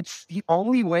unless it's the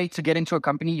only way to get into a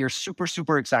company you're super,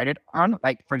 super excited on,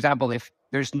 like, for example, if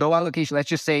there's no allocation, let's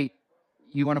just say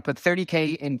you want to put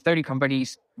 30K in 30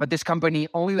 companies, but this company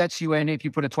only lets you in if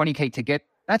you put a 20K ticket,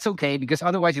 that's okay, because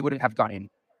otherwise you wouldn't have gone in.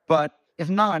 But if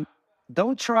not,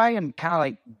 don't try and kind of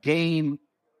like game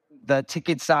the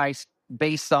ticket size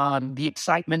based on the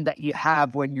excitement that you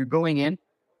have when you're going in,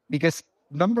 because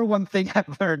number one thing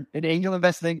I've learned in angel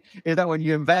investing is that when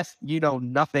you invest, you know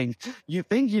nothing. You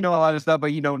think you know a lot of stuff,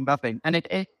 but you know nothing. And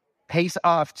it pays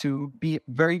off to be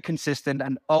very consistent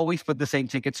and always put the same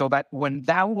ticket so that when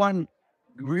that one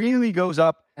really goes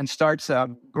up and starts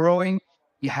growing,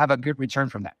 you have a good return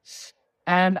from that.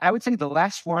 And I would say the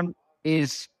last one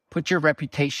is put your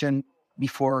reputation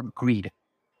before greed.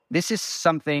 This is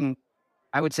something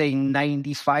I would say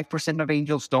 95% of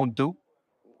angels don't do.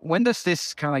 When does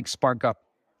this kind of like spark up?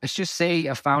 Let's just say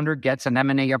a founder gets an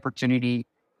M&A opportunity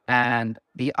and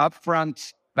the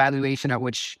upfront valuation at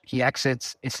which he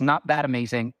exits, it's not that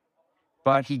amazing,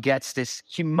 but he gets this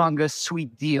humongous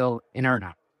sweet deal in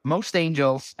earnout. Most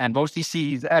angels and most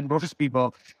DCs and most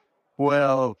people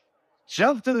will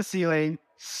jump to the ceiling,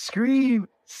 scream,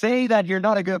 say that you're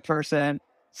not a good person,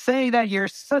 say that you're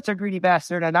such a greedy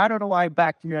bastard, and I don't know why I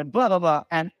backed you, and blah, blah, blah.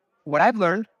 And what I've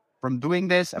learned from doing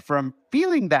this, from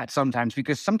feeling that sometimes,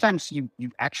 because sometimes you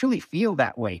actually feel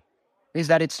that way, is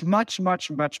that it's much, much,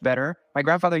 much better. My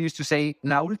grandfather used to say,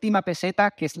 la última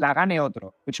peseta que la gane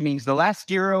otro, which means the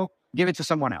last euro, give it to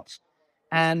someone else.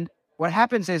 And what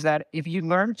happens is that if you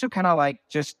learn to kind of like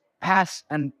just pass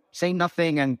and say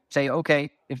nothing and say,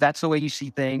 okay, if that's the way you see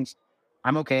things,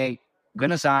 I'm okay, I'm going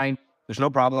to sign, there's no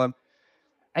problem.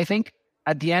 I think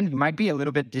at the end, you might be a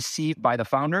little bit deceived by the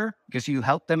founder because you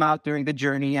helped them out during the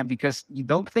journey and because you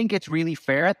don't think it's really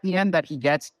fair at the end that he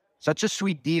gets such a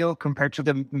sweet deal compared to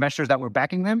the investors that were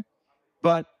backing them.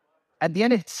 But at the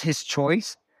end, it's his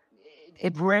choice.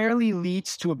 It rarely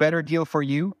leads to a better deal for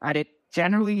you, and it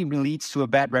generally leads to a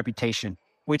bad reputation,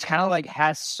 which kind of like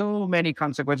has so many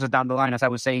consequences down the line, as I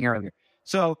was saying earlier.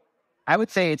 So I would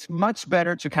say it's much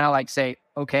better to kind of like say,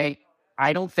 okay,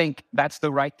 I don't think that's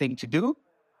the right thing to do.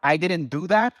 I didn't do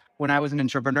that when I was an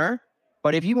entrepreneur,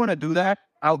 but if you want to do that,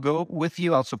 I'll go with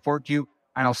you, I'll support you,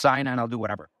 and I'll sign and I'll do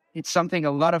whatever. It's something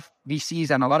a lot of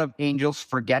VCs and a lot of angels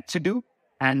forget to do,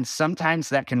 and sometimes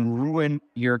that can ruin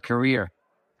your career.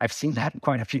 I've seen that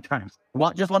quite a few times.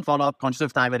 Well, just one follow-up, conscious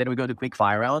of time, and then we go to quick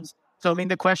fire rounds. So, I mean,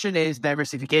 the question is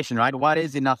diversification, right? What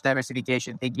is enough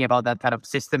diversification? Thinking about that kind of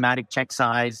systematic check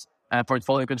size,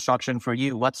 portfolio construction for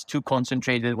you. What's too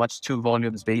concentrated? What's too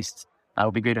volumes-based? It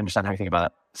would be great to understand how you think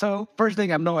about that. So first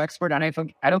thing, I'm no expert, and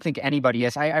I don't think anybody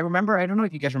is. I remember, I don't know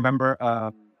if you guys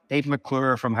remember Dave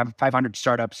McClure from 500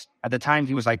 Startups. At the time,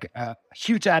 he was like a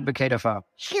huge advocate of a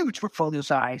huge portfolio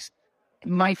size.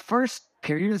 My first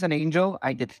period as an angel,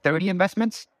 I did 30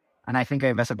 investments, and I think I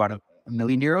invested about €1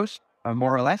 million,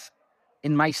 more or less.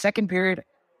 In my second period,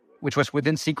 which was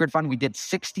within Secret Fund, we did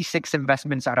 66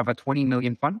 investments out of a 20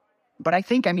 million fund. But I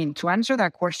think, I mean, to answer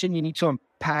that question, you need to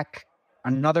unpack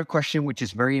another question, which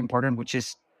is very important, which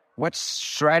is, what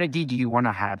strategy do you want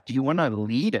to have? Do you want to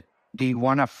lead? Do you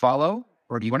want to follow?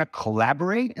 Or do you want to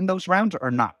collaborate in those rounds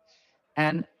or not?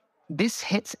 And this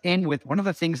hits in with one of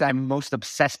the things I'm most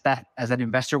obsessed at as an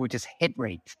investor, which is hit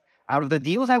rate. Out of the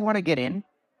deals I want to get in,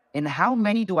 and how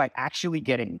many do I actually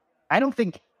get in? I don't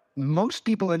think most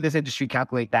people in this industry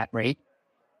calculate that rate.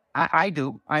 I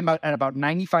do. I'm at about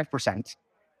 95%.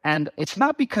 And it's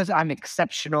not because I'm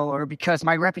exceptional or because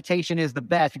my reputation is the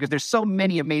best, because there's so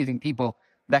many amazing people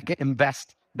that can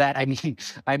invest that, I mean,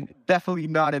 I'm definitely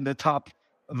not in the top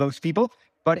of those people,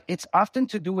 but it's often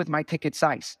to do with my ticket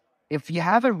size. If you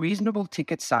have a reasonable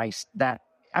ticket size that,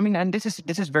 I mean, and this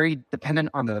is very dependent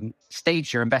on the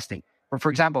stage you're investing. For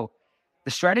example,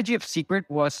 the strategy of Secret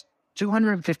was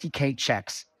 250K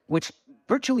checks, which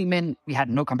virtually meant we had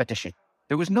no competition.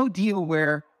 There was no deal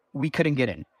where we couldn't get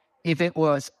in. If it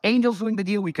was angels doing the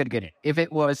deal, we could get in. If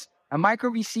it was a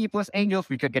micro VC plus angels,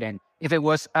 we could get in. If it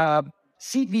was a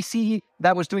seed VC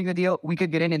that was doing the deal, we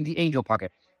could get in the angel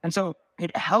pocket. And so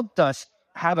it helped us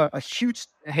have a huge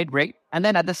hit rate. And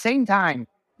then at the same time,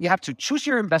 you have to choose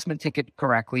your investment ticket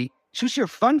correctly. choose your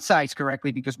fund size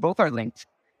correctly, because both are linked.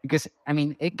 Because, I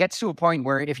mean, it gets to a point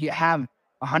where if you have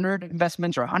 100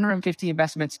 investments or 150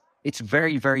 investments, it's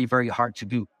very, very, very hard to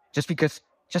do. Just because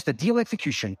just the deal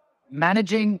execution,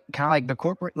 managing kind of like the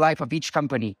corporate life of each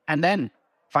company, and then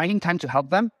finding time to help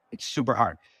them, it's super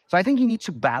hard. So I think you need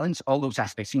to balance all those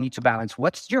aspects. You need to balance,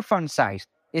 what's your fund size?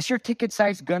 Is your ticket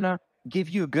size gonna give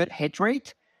you a good hit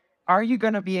rate? Are you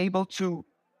gonna be able to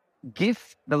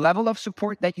give the level of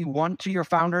support that you want to your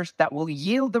founders that will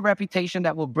yield the reputation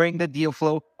that will bring the deal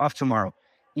flow of tomorrow?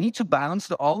 You need to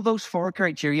balance all those 4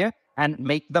 criteria and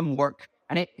make them work.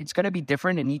 And it's going to be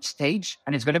different in each stage,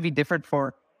 and it's going to be different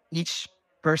for each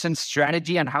person's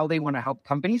strategy and how they want to help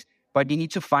companies. But you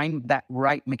need to find that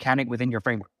right mechanic within your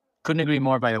framework. Couldn't agree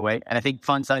more, by the way. And I think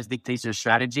fund size dictates your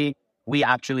strategy. We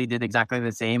actually did exactly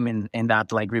the same in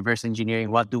that, like, reverse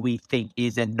engineering. What do we think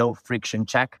is a no friction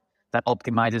check that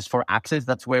optimizes for access?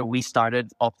 That's where we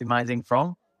started optimizing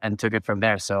from and took it from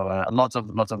there. So lots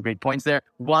of great points there.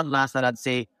 One last that I'd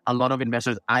say, a lot of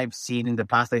investors I've seen in the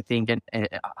past, I think, and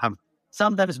have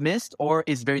sometimes missed or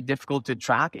is very difficult to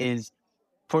track, is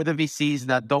for the VCs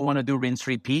that don't want to do rinse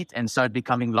repeat and start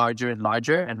becoming larger and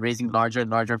larger and raising larger and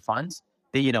larger funds.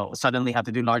 They, suddenly have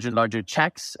to do larger and larger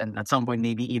checks, and at some point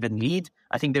maybe even lead.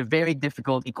 I think the very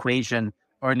difficult equation,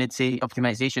 or let's say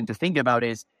optimization, to think about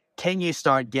is, can you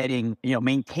start getting,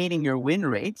 maintaining your win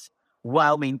rates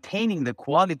while maintaining the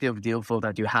quality of deal flow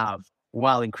that you have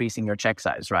while increasing your check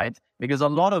size, right? Because a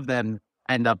lot of them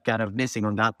end up kind of missing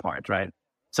on that part, right?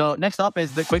 So next up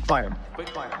is the quickfire.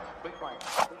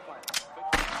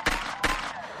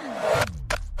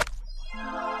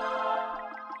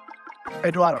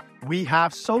 Eduardo, we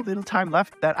have so little time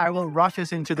left that I will rush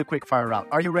us into the quickfire round.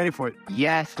 Are you ready for it?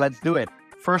 Yes, let's do it.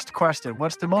 First question,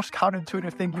 what's the most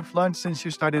counterintuitive thing you've learned since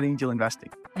you started angel investing?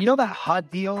 You know that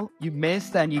hot deal you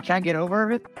missed and you can't get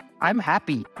over it? I'm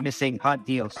happy missing hot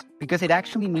deals because it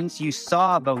actually means you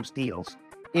saw those deals.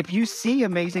 If you see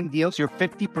amazing deals, you're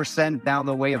 50% down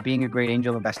the way of being a great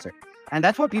angel investor. And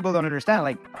that's what people don't understand.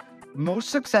 Like, most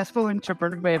successful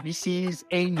entrepreneurs, VCs,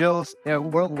 angels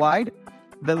worldwide,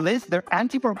 the list, their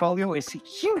anti-portfolio is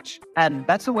huge. And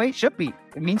that's the way it should be.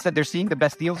 It means that they're seeing the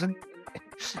best deals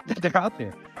that they're out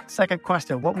there. Second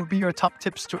question, what would be your top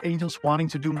tips to angels wanting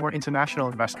to do more international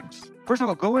investments? First of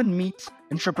all, go and meet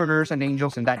entrepreneurs and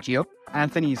angels in that geo.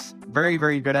 Anthony's very,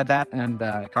 very good at that, and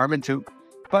Carmen too.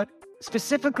 But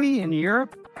specifically in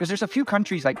Europe, because there's a few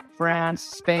countries like France,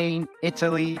 Spain,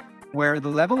 Italy, where the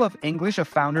level of English of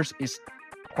founders is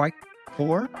quite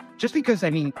poor. Just because,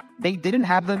 they didn't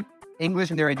have the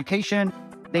English in their education.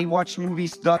 They watched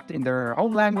movies dubbed in their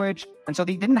own language. And so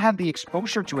they didn't have the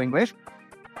exposure to English.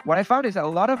 What I found is a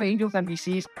lot of angels and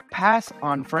VCs pass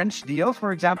on French deals,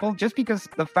 for example, just because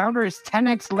the founder is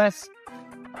 10x less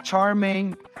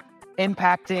charming,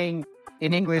 impacting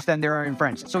in English than there are in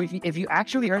French. So if you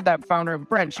actually heard that founder in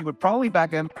French, you would probably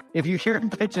back him. If you hear him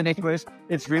pitch in English,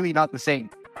 it's really not the same.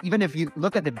 Even if you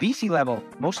look at the VC level,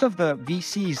 most of the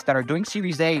VCs that are doing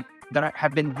Series A that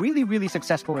have been really, really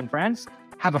successful in France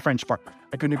have a French partner.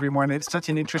 I couldn't agree more. And it's such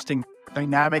an interesting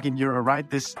dynamic in Europe, right?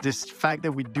 This fact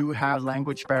that we do have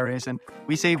language barriers. And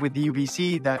we say with the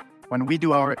UVC that when we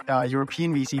do our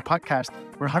European VC podcast,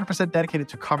 we're 100% dedicated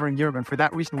to covering Europe. And for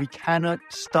that reason, we cannot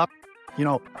stop,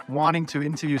 wanting to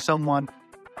interview someone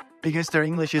because their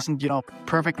English isn't,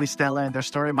 perfectly stellar. And their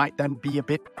story might then be a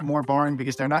bit more boring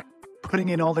because they're not putting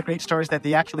in all the great stories that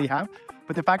they actually have.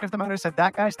 But the fact of the matter is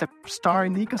that guy's the star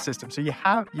in the ecosystem. So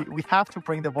we have to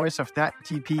bring the voice of that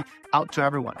GP out to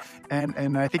everyone.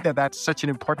 And I think that that's such an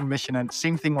important mission. And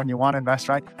same thing when you want to invest,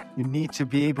 right? You need to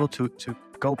be able to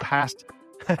go past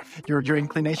your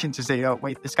inclination to say, oh,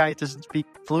 wait, this guy doesn't speak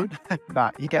fluent.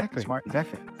 Nah, he gets smart.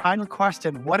 Exactly. Final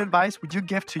question. What advice would you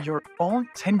give to your own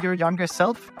 10-year younger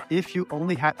self if you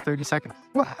only had 30 seconds?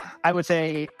 Well, I would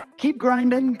say keep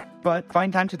grinding, but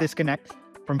find time to disconnect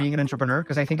from being an entrepreneur,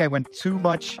 because I think I went too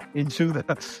much into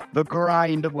the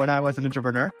grind when I was an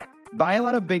entrepreneur. Buy a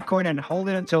lot of Bitcoin and hold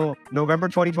it until November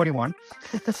 2021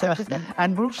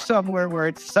 and move somewhere where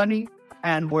it's sunny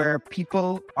and where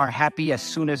people are happy as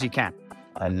soon as you can.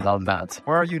 I love that.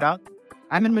 Where are you now?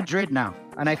 I'm in Madrid now,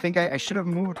 and I think I should have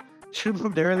moved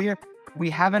earlier. We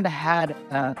haven't had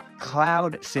a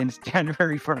cloud since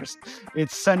January 1st.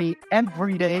 It's sunny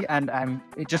every day, and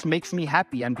it just makes me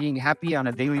happy. And being happy on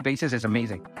a daily basis is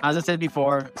amazing. As I said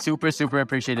before, super, super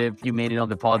appreciative you made it on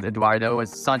the pod, Eduardo. It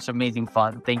was such amazing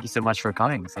fun. Thank you so much for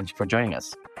coming. Thank you for joining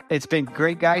us. It's been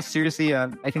great, guys. Seriously, I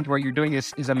think what you're doing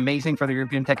is amazing for the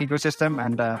European tech ecosystem.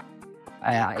 And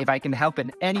if I can help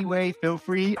in any way, feel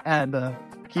free, and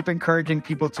keep encouraging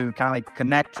people to kind of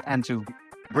connect and to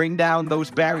bring down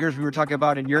those barriers we were talking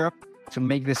about in Europe. to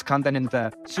make this continent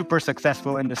super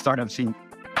successful in the startup scene.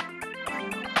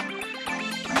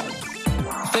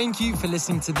 Thank you for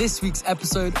listening to this week's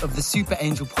episode of the Super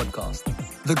Angel Podcast,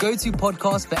 the go-to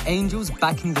podcast for angels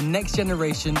backing the next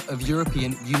generation of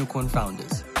European unicorn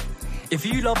founders. If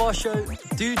you love our show,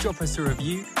 do drop us a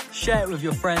review, share it with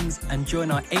your friends, and join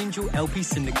our Angel LP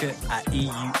syndicate at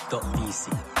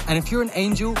eu.vc. And if you're an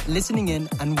angel listening in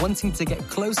and wanting to get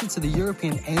closer to the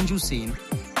European angel scene,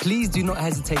 please do not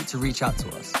hesitate to reach out to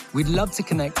us. We'd love to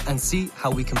connect and see how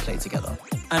we can play together.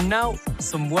 And now,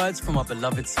 some words from our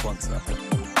beloved sponsor.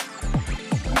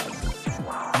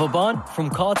 Vauban from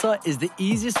Carter is the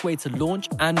easiest way to launch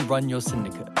and run your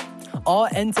syndicate. Our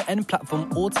end-to-end platform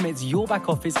automates your back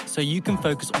office so you can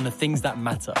focus on the things that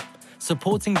matter,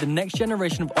 supporting the next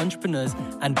generation of entrepreneurs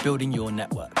and building your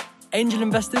network. Angel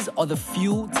investors are the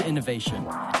fuel to innovation,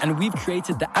 and we've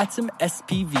created the Atom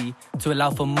SPV to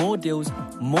allow for more deals,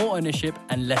 more ownership,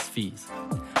 and less fees.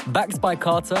 Backed by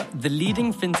Carter, the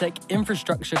leading fintech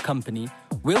infrastructure company,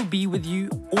 we'll be with you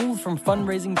all from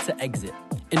fundraising to exit.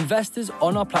 Investors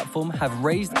on our platform have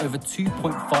raised over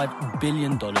 $2.5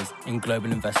 billion in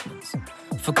global investments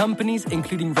for companies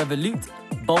including Revolut,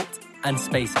 Bolt, and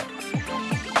SpaceX.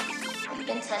 You've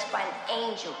been touched by an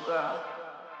angel, girl.